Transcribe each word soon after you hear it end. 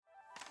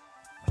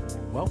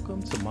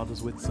Welcome to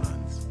Mothers with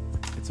Sons.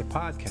 It's a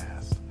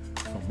podcast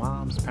for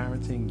moms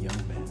parenting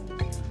young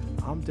men.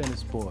 I'm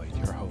Dennis Boyd,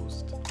 your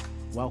host.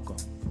 Welcome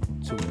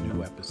to a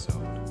new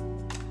episode.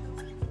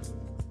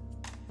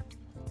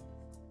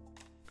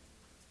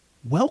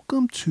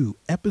 Welcome to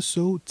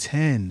episode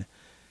 10,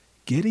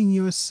 Getting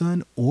Your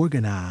Son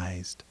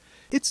Organized.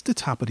 It's the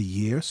top of the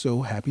year,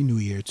 so Happy New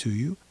Year to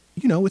you.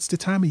 You know, it's the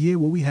time of year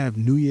where we have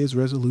New Year's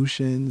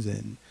resolutions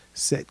and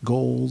set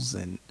goals,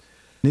 and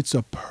it's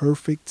a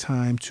perfect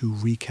time to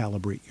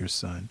recalibrate your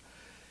son,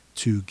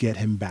 to get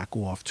him back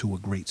off to a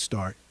great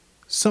start.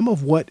 Some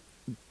of what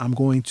I'm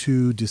going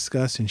to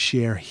discuss and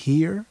share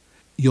here,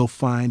 you'll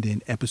find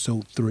in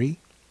episode 3.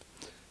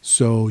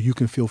 So you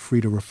can feel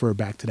free to refer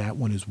back to that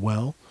one as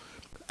well.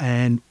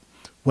 And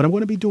what I'm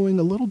going to be doing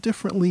a little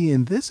differently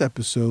in this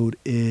episode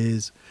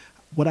is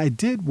what I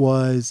did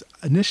was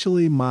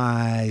initially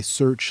my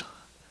search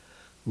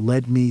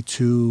led me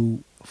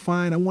to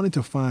I wanted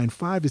to find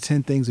 5 to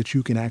 10 things that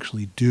you can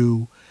actually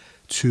do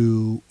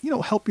to,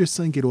 help your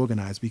son get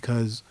organized,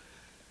 because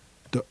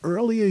the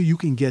earlier you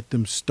can get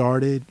them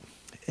started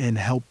and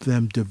help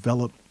them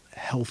develop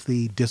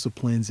healthy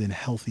disciplines and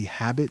healthy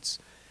habits,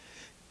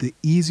 the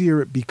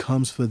easier it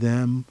becomes for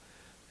them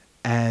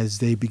as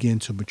they begin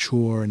to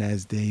mature and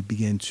as they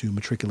begin to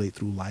matriculate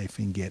through life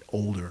and get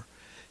older.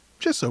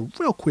 Just a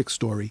real quick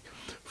story.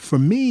 For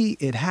me,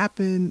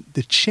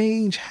 the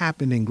change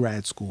happened in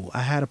grad school.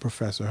 I had a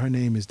professor, her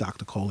name is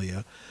Dr.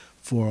 Colia,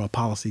 for a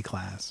policy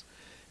class.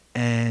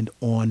 And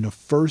on the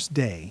first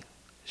day,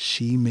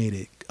 she made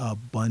it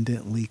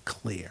abundantly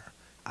clear,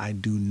 I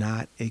do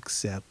not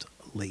accept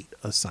late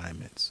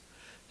assignments.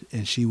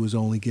 And she was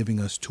only giving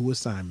us 2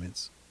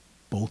 assignments.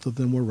 Both of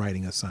them were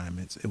writing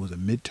assignments. It was a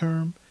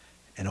midterm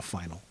and a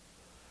final.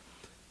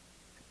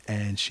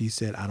 And she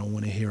said, I don't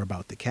want to hear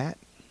about the cat.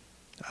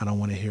 I don't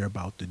want to hear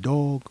about the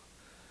dog.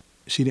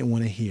 She didn't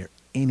want to hear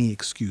any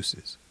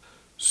excuses.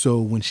 So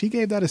when she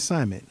gave that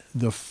assignment,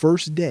 the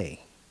first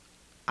day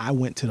I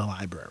went to the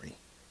library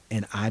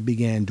and I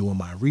began doing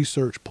my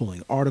research,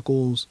 pulling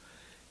articles.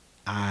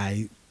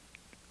 I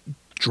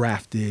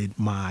drafted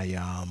my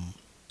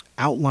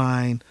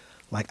outline.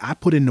 I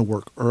put in the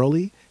work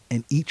early,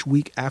 and each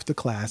week after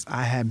class,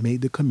 I had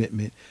made the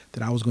commitment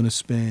that I was going to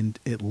spend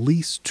at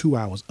least 2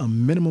 hours, a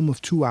minimum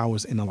of 2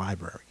 hours in the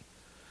library.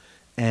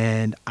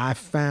 And I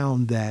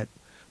found that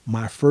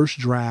my first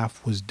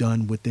draft was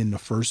done within the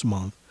first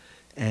month,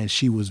 and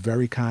she was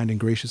very kind and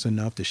gracious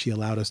enough that she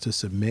allowed us to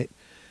submit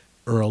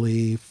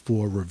early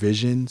for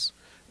revisions.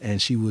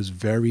 And she was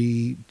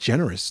very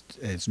generous,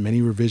 as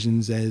many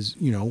revisions as,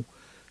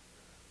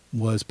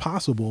 was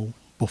possible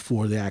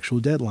before the actual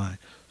deadline.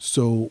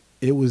 So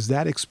it was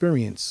that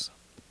experience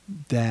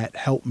that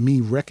helped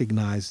me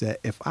recognize that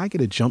if I get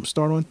a jump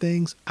start on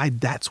things,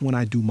 that's when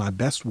I do my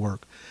best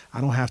work. I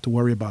don't have to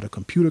worry about a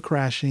computer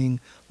crashing.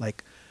 I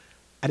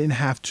didn't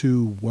have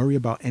to worry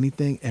about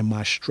anything, and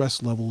my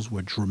stress levels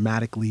were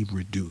dramatically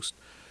reduced.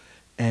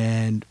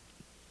 And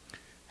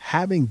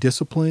having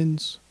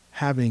disciplines,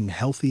 having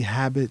healthy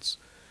habits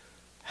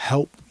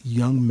help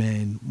young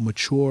men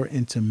mature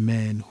into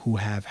men who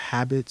have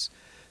habits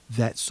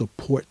that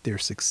support their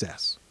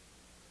success.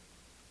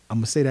 I'm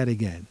going to say that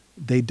again.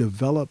 They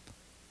develop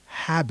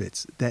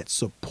habits that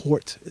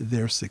support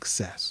their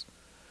success.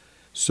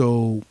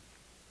 So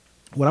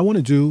what I want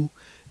to do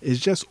is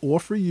just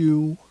offer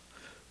you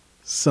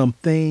some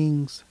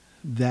things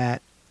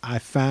that I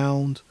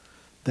found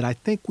that I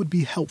think would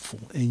be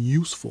helpful and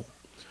useful.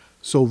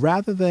 So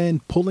rather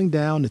than pulling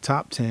down the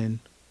top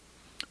 10,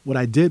 what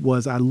I did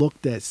was I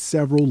looked at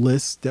several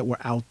lists that were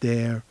out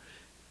there,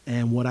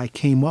 and what I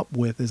came up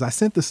with is I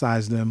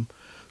synthesized them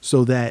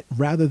so that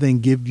rather than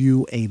give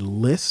you a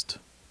list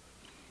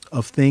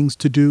of things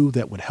to do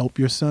that would help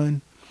your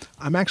son,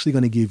 I'm actually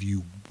going to give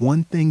you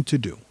one thing to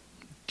do,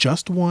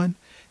 just one,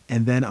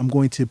 and then I'm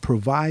going to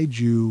provide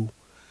you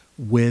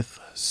with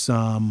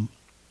some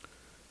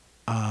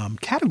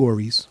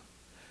categories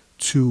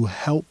to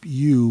help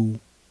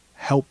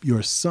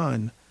your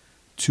son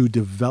to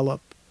develop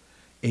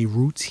a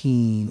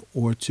routine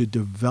or to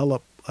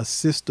develop a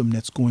system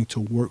that's going to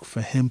work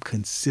for him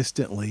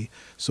consistently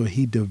so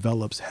he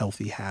develops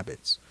healthy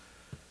habits.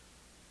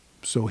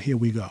 So here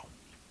we go.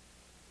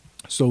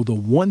 So the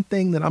one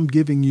thing that I'm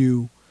giving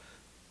you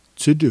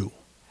to do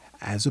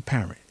as a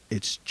parent,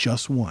 it's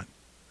just one.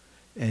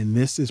 And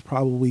this is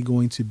probably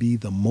going to be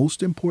the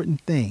most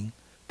important thing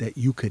that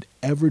you could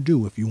ever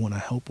do if you want to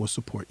help or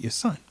support your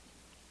son.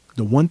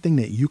 The one thing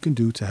that you can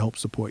do to help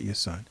support your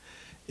son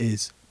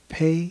is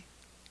pay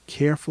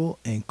careful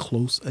and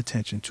close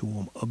attention to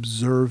him.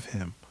 Observe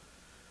him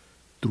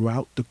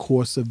throughout the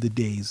course of the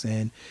days.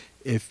 And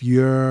if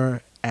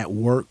you're at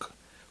work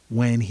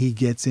when he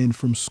gets in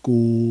from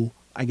school,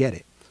 I get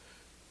it.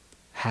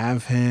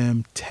 Have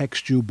him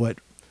text you. But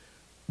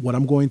what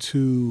I'm going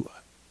to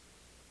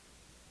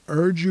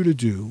urge you to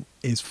do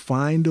is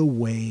find a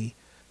way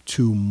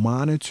to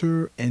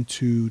monitor and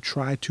to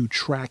try to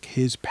track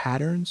his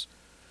patterns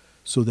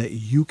so that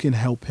you can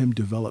help him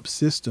develop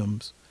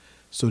systems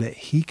so that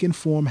he can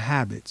form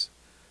habits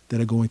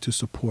that are going to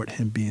support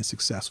him being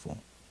successful.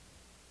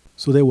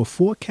 So there were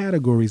 4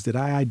 categories that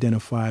I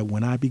identified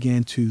when I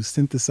began to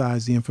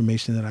synthesize the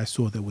information that I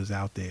saw that was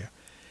out there.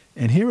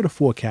 And here are the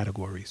 4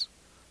 categories: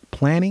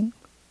 planning,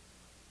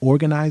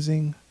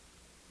 organizing,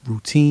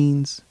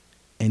 routines,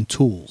 and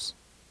tools.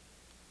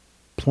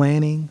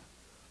 Planning,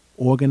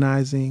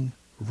 organizing,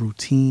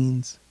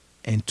 routines,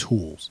 and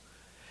tools.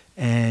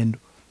 And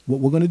what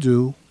we're going to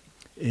do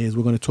is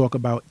we're going to talk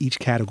about each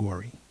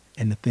category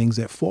and the things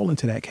that fall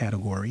into that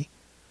category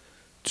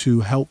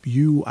to help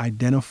you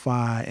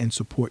identify and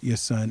support your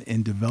son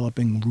in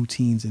developing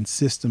routines and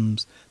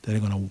systems that are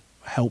going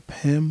to help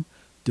him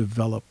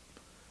develop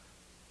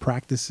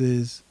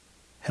practices,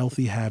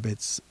 healthy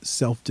habits,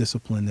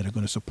 self-discipline that are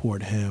going to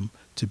support him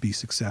to be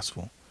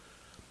successful.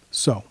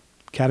 So,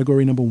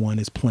 category number 1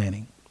 is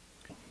planning.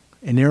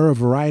 And there are a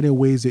variety of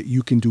ways that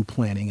you can do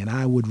planning, and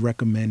I would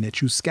recommend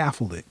that you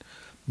scaffold it,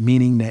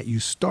 meaning that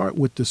you start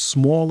with the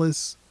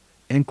smallest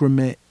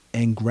increment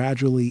and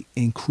gradually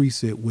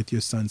increase it with your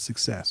son's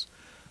success.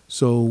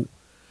 So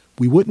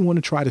we wouldn't want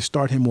to try to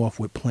start him off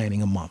with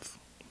planning a month.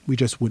 We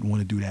just wouldn't want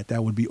to do that.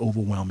 That would be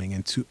overwhelming.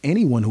 And to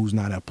anyone who's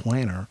not a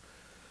planner,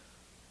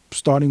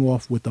 starting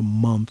off with a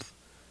month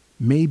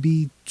may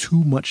be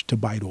too much to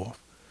bite off.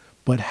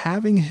 But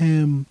having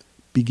him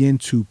begin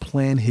to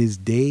plan his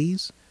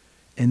days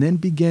and then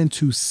begin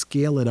to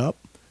scale it up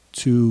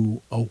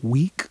to a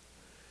week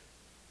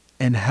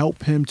and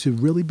help him to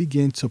really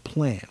begin to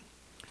plan.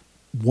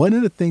 One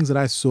of the things that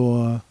I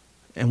saw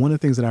and one of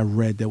the things that I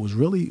read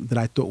that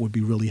I thought would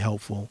be really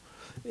helpful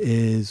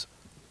is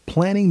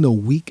planning the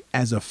week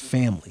as a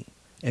family.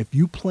 If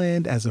you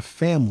planned as a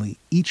family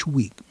each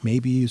week,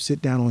 maybe you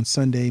sit down on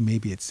Sunday,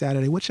 maybe it's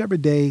Saturday, whichever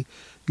day,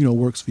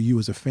 works for you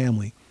as a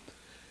family,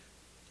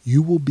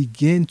 you will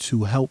begin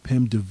to help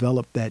him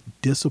develop that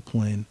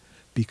discipline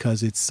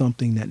because it's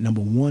something that, number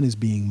 1, is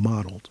being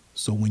modeled.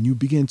 So when you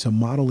begin to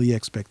model the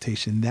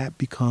expectation, that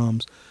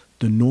becomes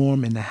the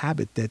norm and the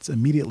habit that's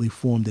immediately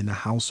formed in the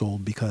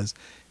household because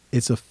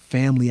it's a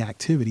family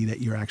activity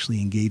that you're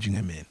actually engaging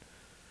him in.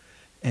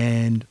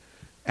 And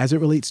as it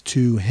relates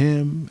to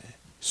him,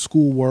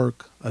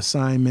 schoolwork,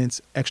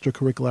 assignments,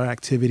 extracurricular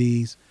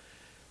activities,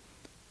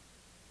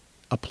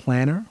 a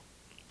planner,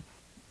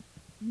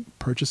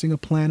 purchasing a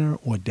planner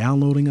or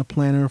downloading a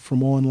planner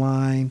from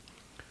online,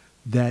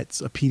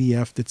 that's a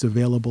PDF that's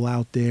available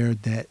out there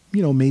that,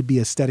 may be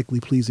aesthetically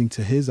pleasing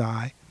to his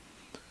eye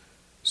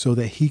so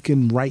that he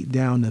can write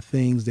down the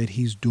things that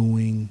he's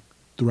doing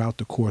throughout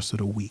the course of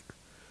the week.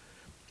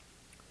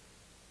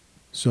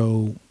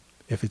 So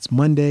if it's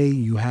Monday,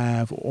 you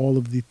have all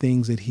of the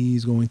things that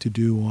he's going to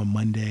do on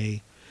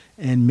Monday.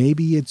 And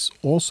maybe it's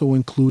also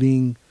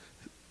including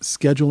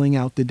scheduling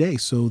out the day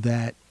so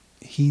that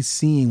he's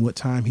seeing what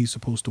time he's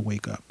supposed to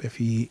wake up. If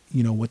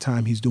what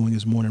time he's doing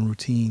his morning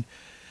routine,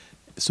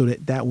 so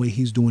that way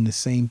he's doing the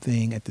same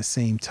thing at the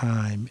same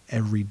time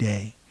every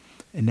day.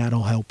 And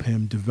that'll help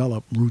him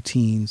develop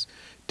routines,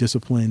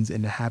 disciplines,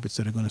 and the habits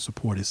that are going to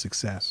support his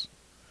success.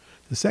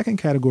 The second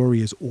category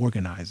is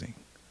organizing.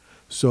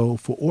 So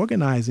for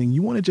organizing,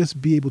 you want to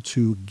just be able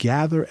to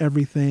gather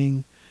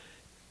everything,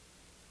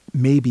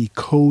 maybe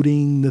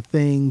coding the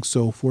thing.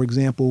 So for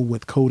example,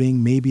 with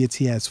coding, maybe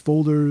he has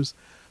folders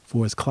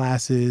for his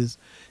classes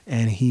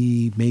and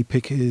he may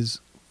pick his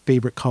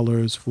favorite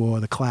colors for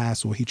the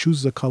class, or he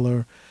chooses a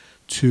color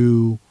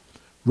to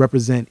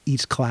represent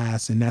each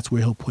class, and that's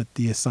where he'll put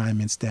the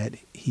assignments that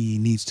he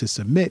needs to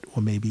submit,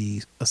 or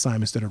maybe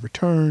assignments that are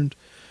returned,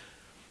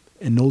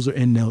 and those are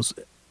in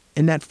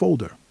that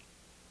folder.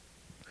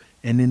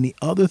 And then the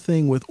other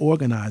thing with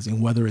organizing,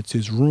 whether it's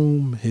his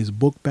room, his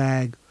book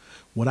bag,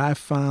 what I've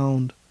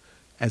found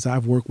as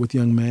I've worked with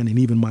young men and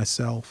even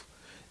myself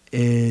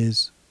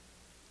is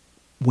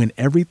when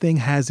everything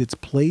has its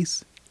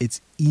place, it's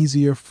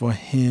easier for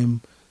him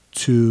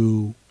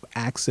to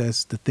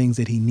access the things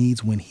that he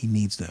needs when he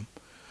needs them.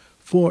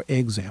 For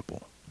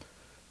example,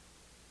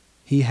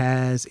 he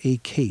has a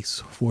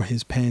case for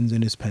his pens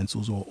and his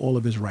pencils or all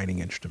of his writing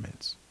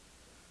instruments.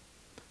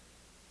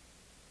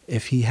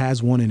 If he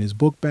has one in his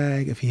book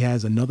bag, if he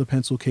has another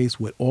pencil case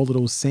with all of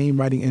those same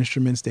writing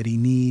instruments that he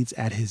needs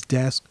at his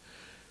desk,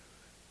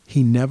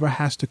 he never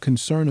has to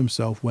concern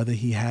himself whether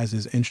he has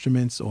his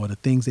instruments or the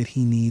things that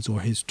he needs or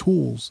his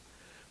tools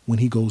when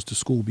he goes to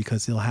school,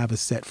 because he'll have a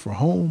set for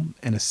home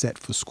and a set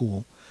for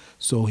school.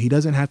 So he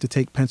doesn't have to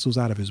take pencils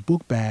out of his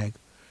book bag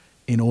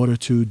in order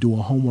to do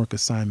a homework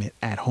assignment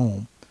at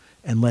home,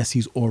 unless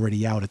he's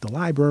already out at the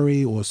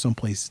library or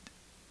someplace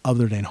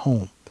other than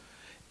home.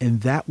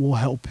 And that will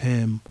help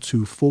him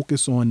to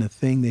focus on the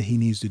thing that he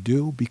needs to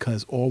do,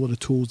 because all of the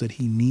tools that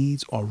he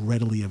needs are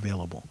readily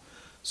available.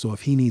 So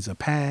if he needs a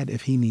pad,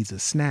 if he needs a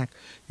snack,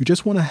 you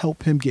just want to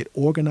help him get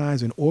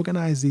organized and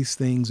organize these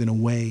things in a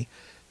way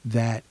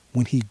that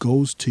when he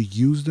goes to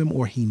use them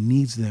or he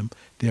needs them,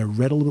 they're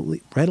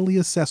readily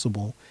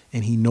accessible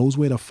and he knows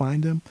where to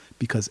find them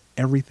because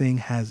everything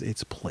has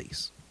its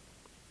place.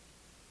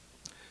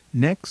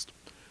 Next,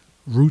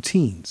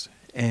 routines.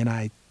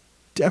 And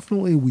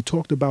we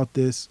talked about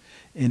this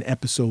in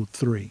episode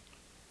 3.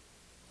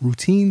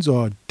 Routines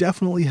are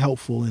definitely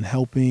helpful in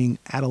helping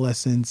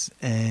adolescents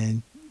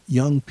and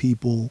young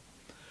people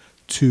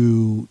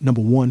to,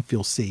 number one,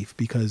 feel safe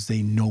because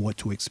they know what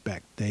to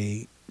expect.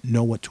 They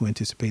know what to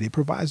anticipate. It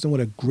provides them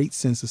with a great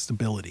sense of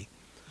stability.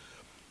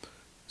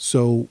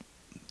 So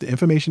the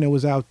information that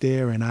was out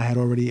there, and I had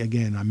already,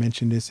 again, I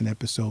mentioned this in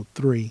episode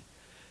 3,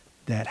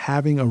 that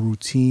having a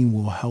routine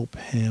will help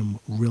him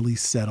really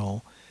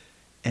settle.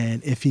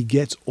 And if he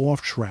gets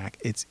off track,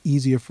 it's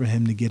easier for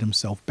him to get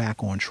himself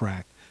back on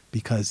track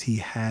because he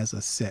has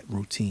a set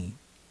routine.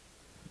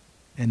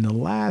 And the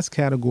last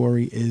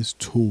category is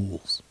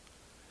tools.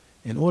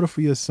 In order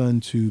for your son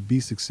to be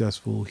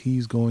successful,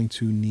 he's going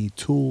to need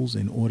tools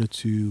in order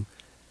to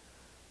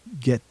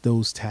get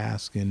those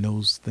tasks and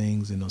those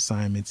things and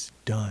assignments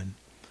done.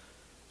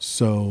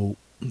 So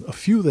a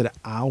few that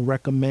I'll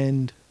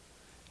recommend,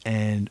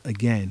 and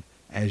again,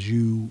 as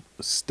you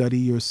study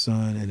your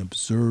son and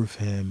observe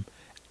him,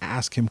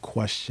 ask him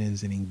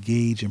questions and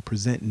engage and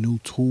present new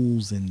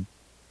tools and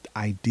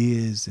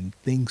ideas and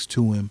things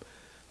to him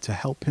to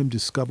help him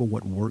discover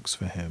what works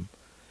for him.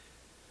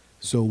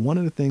 So one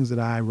of the things that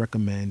I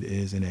recommend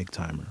is an egg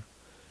timer.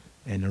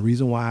 And the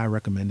reason why I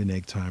recommend an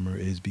egg timer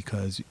is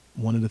because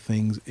one of the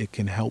things it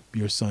can help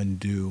your son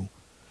do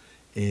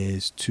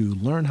is to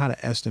learn how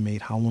to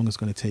estimate how long it's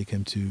going to take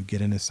him to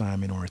get an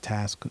assignment or a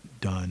task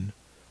done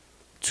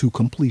to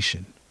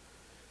completion,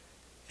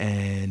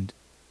 and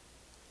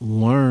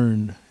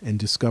learn and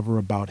discover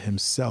about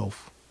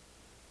himself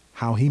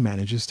how he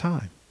manages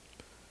time.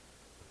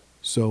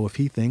 So if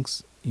he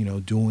thinks,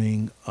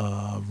 doing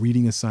a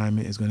reading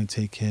assignment is going to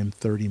take him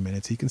 30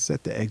 minutes, he can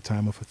set the egg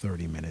timer for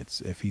 30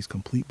 minutes. If he's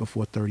complete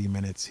before 30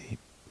 minutes,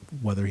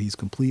 whether he's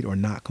complete or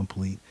not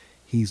complete,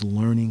 he's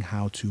learning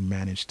how to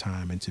manage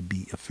time and to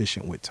be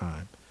efficient with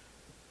time.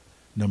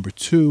 Number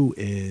 2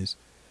 is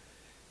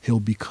he'll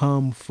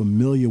become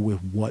familiar with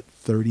what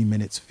 30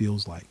 minutes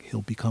feels like.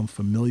 He'll become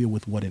familiar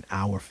with what an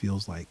hour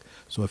feels like.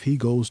 So if he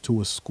goes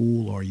to a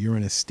school or you're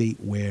in a state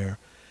where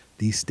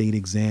these state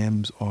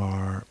exams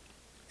are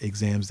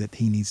exams that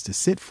he needs to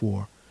sit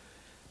for,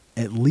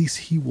 at least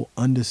he will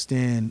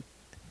understand,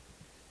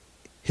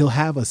 he'll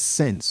have a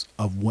sense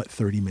of what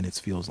 30 minutes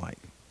feels like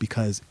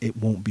because it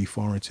won't be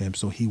foreign to him.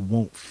 So he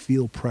won't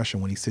feel pressure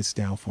when he sits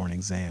down for an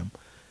exam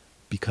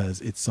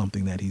because it's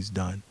something that he's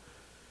done.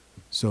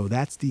 So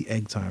that's the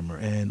egg timer.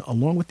 And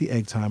along with the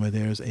egg timer,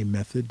 there's a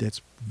method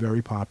that's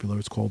very popular.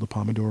 It's called the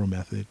Pomodoro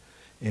method,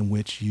 in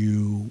which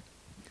you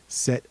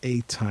set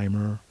a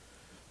timer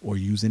or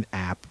use an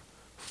app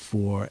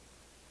for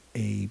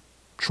a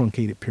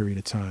truncated period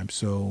of time.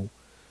 So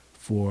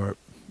for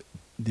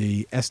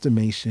the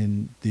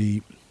estimation,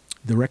 the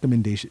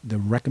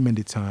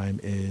recommended time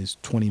is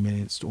 20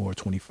 minutes or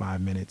 25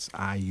 minutes.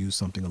 I use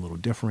something a little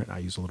different. I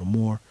use a little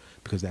more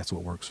because that's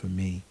what works for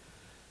me,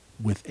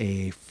 with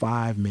a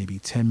 5, maybe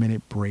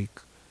 10-minute break.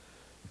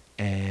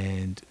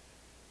 And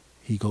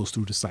he goes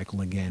through the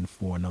cycle again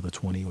for another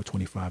 20 or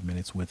 25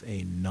 minutes with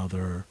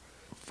another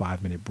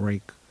 5-minute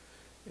break.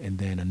 And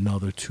then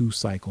another 2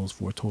 cycles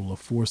for a total of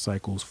 4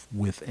 cycles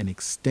with an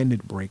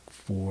extended break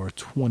for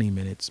 20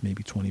 minutes,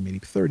 maybe 20, maybe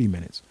 30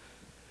 minutes.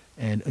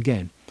 And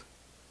again,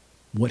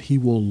 what he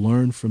will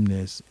learn from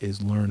this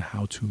is learn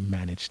how to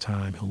manage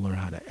time. He'll learn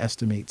how to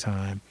estimate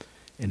time,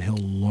 and he'll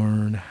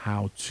learn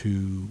how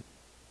to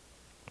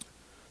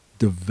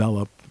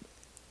develop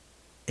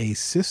a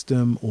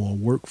system or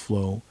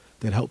workflow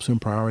that helps him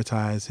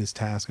prioritize his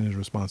tasks and his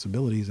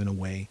responsibilities in a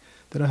way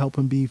that'll help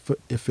him be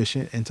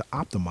efficient and to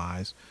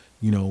optimize,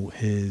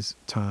 his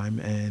time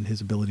and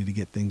his ability to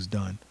get things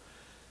done.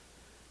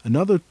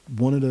 Another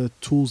one of the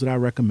tools that I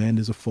recommend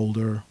is a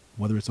folder,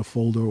 whether it's a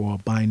folder or a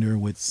binder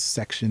with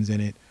sections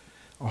in it,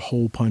 a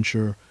hole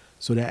puncher,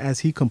 so that as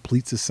he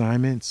completes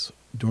assignments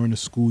during the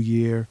school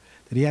year,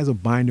 that he has a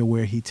binder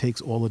where he takes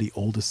all of the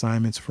old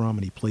assignments from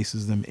and he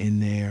places them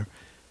in there.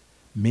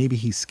 Maybe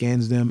he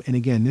scans them. And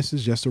again, this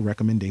is just a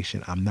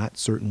recommendation. I'm not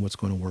certain what's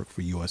going to work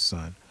for your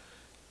son.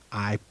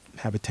 I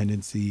have a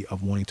tendency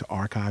of wanting to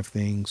archive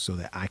things so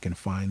that I can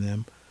find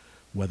them,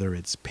 whether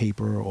it's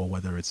paper or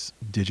whether it's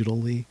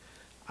digitally.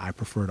 I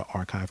prefer to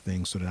archive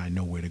things so that I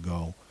know where to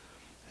go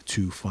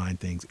to find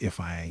things if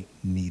I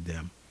need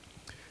them.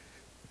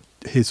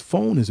 His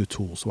phone is a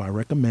tool, so I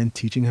recommend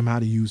teaching him how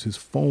to use his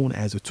phone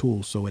as a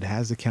tool. So it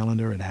has a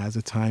calendar, it has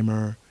a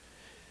timer,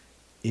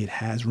 it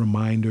has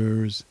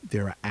reminders.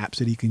 There are apps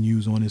that he can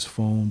use on his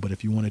phone. But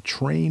if you want to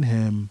train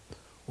him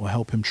or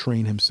help him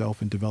train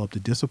himself and develop the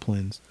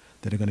disciplines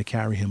that are going to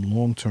carry him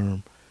long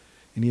term,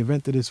 in the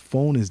event that his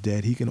phone is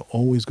dead, he can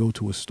always go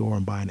to a store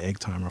and buy an egg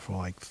timer for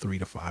like $3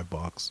 to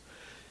 $5,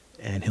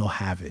 and he'll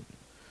have it.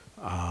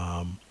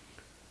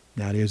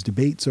 Now, there's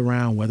debates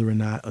around whether or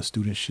not a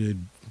student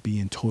should be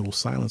in total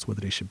silence, whether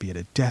they should be at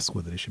a desk,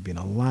 whether they should be in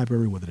a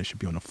library, whether they should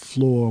be on the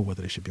floor,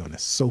 whether they should be on a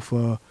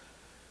sofa.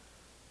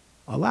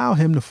 Allow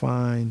him to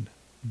find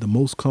the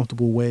most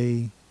comfortable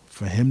way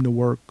for him to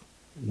work,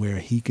 where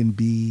he can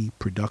be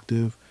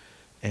productive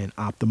and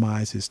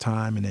optimize his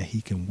time and that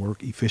he can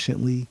work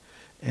efficiently,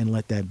 and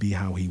let that be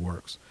how he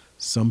works.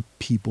 Some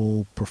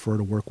people prefer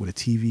to work with a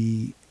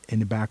TV in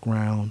the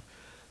background.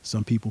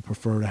 Some people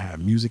prefer to have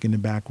music in the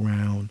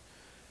background.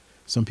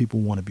 Some people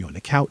want to be on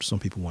the couch. Some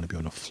people want to be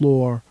on the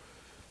floor.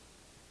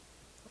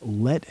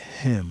 Let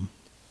him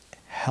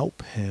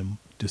help him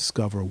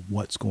discover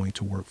what's going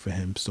to work for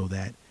him so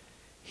that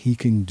he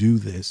can do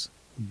this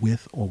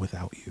with or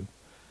without you.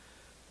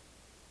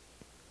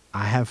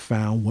 I have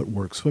found what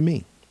works for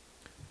me.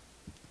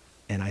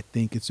 And I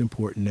think it's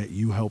important that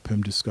you help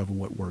him discover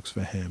what works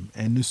for him.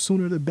 And the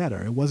sooner the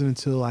better. It wasn't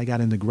until I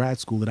got into grad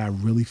school that I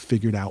really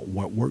figured out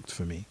what worked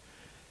for me.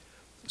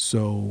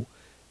 So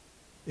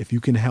if you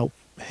can help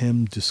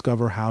him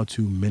discover how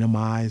to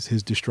minimize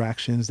his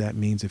distractions, that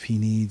means if he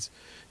needs,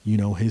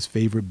 his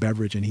favorite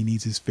beverage and he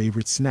needs his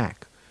favorite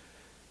snack,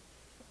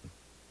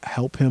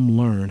 help him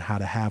learn how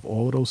to have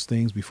all of those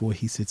things before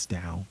he sits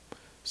down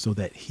so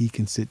that he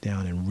can sit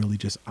down and really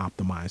just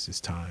optimize his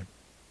time.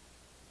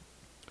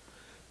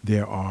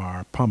 There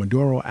are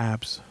Pomodoro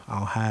apps.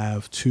 I'll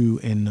have 2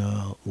 in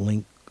the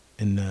link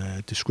in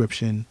the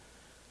description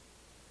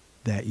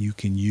that you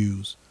can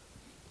use.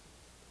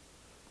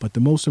 But the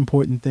most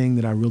important thing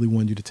that I really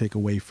want you to take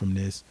away from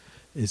this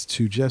is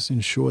to just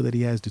ensure that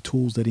he has the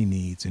tools that he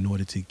needs in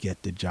order to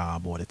get the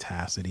job or the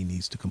task that he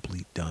needs to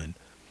complete done.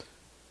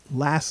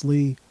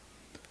 Lastly,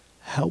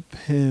 help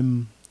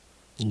him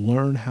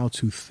learn how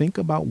to think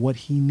about what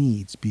he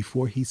needs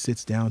before he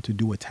sits down to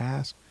do a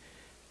task.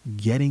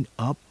 Getting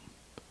up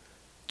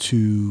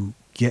to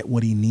get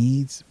what he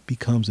needs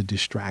becomes a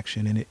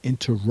distraction, and it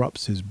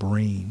interrupts his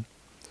brain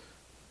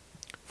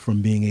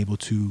from being able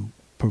to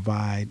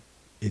provide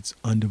its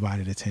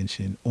undivided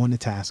attention on the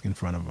task in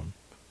front of him.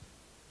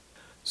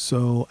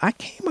 So I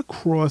came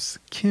across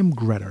Kim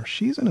Gretter.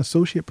 She's an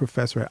associate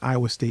professor at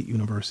Iowa State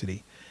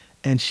University,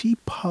 and she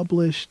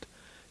published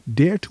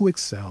Dare to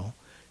Excel,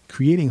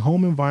 Creating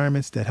Home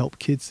Environments That Help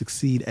Kids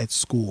Succeed at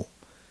School.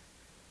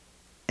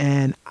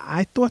 And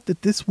I thought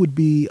that this would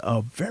be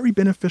a very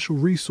beneficial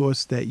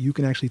resource that you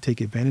can actually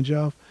take advantage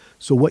of.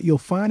 So what you'll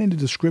find in the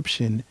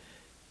description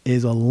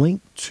is a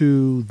link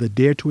to the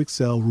Dare to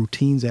Excel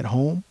routines at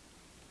home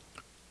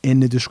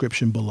in the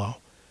description below.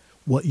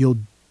 What you'll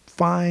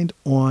find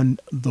on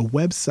the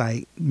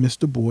website,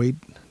 Mr. Boyd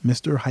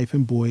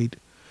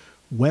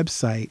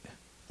website,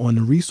 on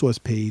the resource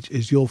page,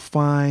 is you'll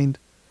find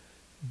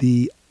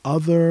the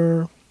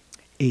other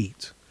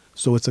 8.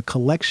 So it's a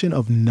collection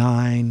of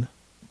 9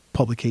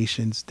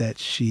 publications that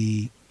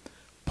she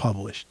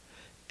published,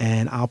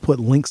 and I'll put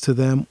links to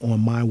them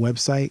on my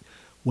website.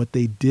 What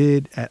they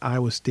did at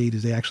Iowa State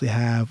is they actually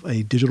have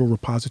a digital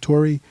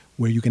repository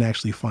where you can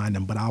actually find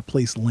them, but I'll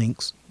place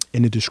links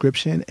in the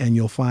description and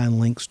you'll find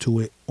links to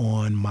it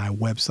on my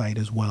website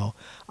as well.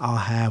 I'll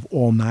have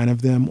all 9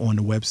 of them on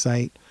the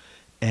website,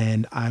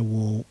 and I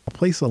will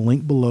place a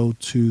link below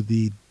to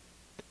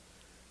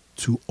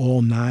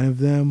all 9 of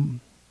them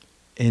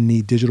in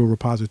the digital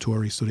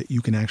repository so that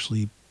you can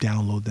actually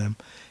download them.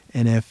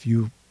 And if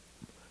you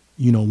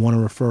want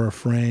to refer a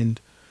friend,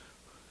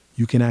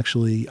 you can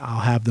I'll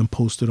have them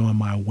posted on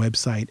my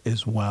website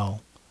as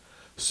well.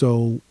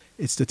 So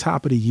it's the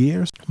top of the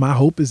year. My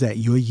hope is that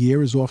your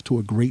year is off to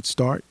a great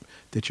start,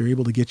 that you're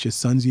able to get your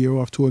son's year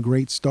off to a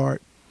great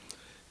start,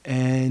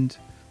 and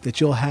that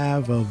you'll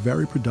have a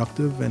very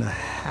productive and a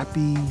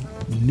happy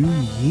new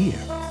year.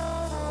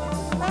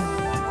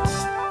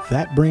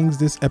 That brings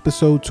this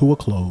episode to a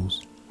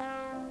close.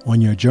 On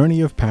your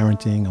journey of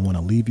parenting, I want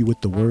to leave you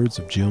with the words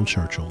of Jill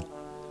Churchill.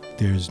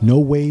 There's no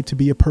way to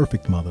be a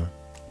perfect mother,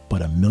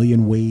 but a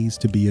million ways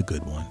to be a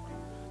good one.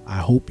 I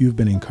hope you've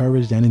been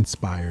encouraged and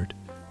inspired.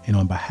 And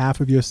on behalf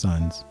of your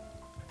sons,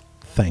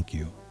 thank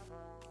you.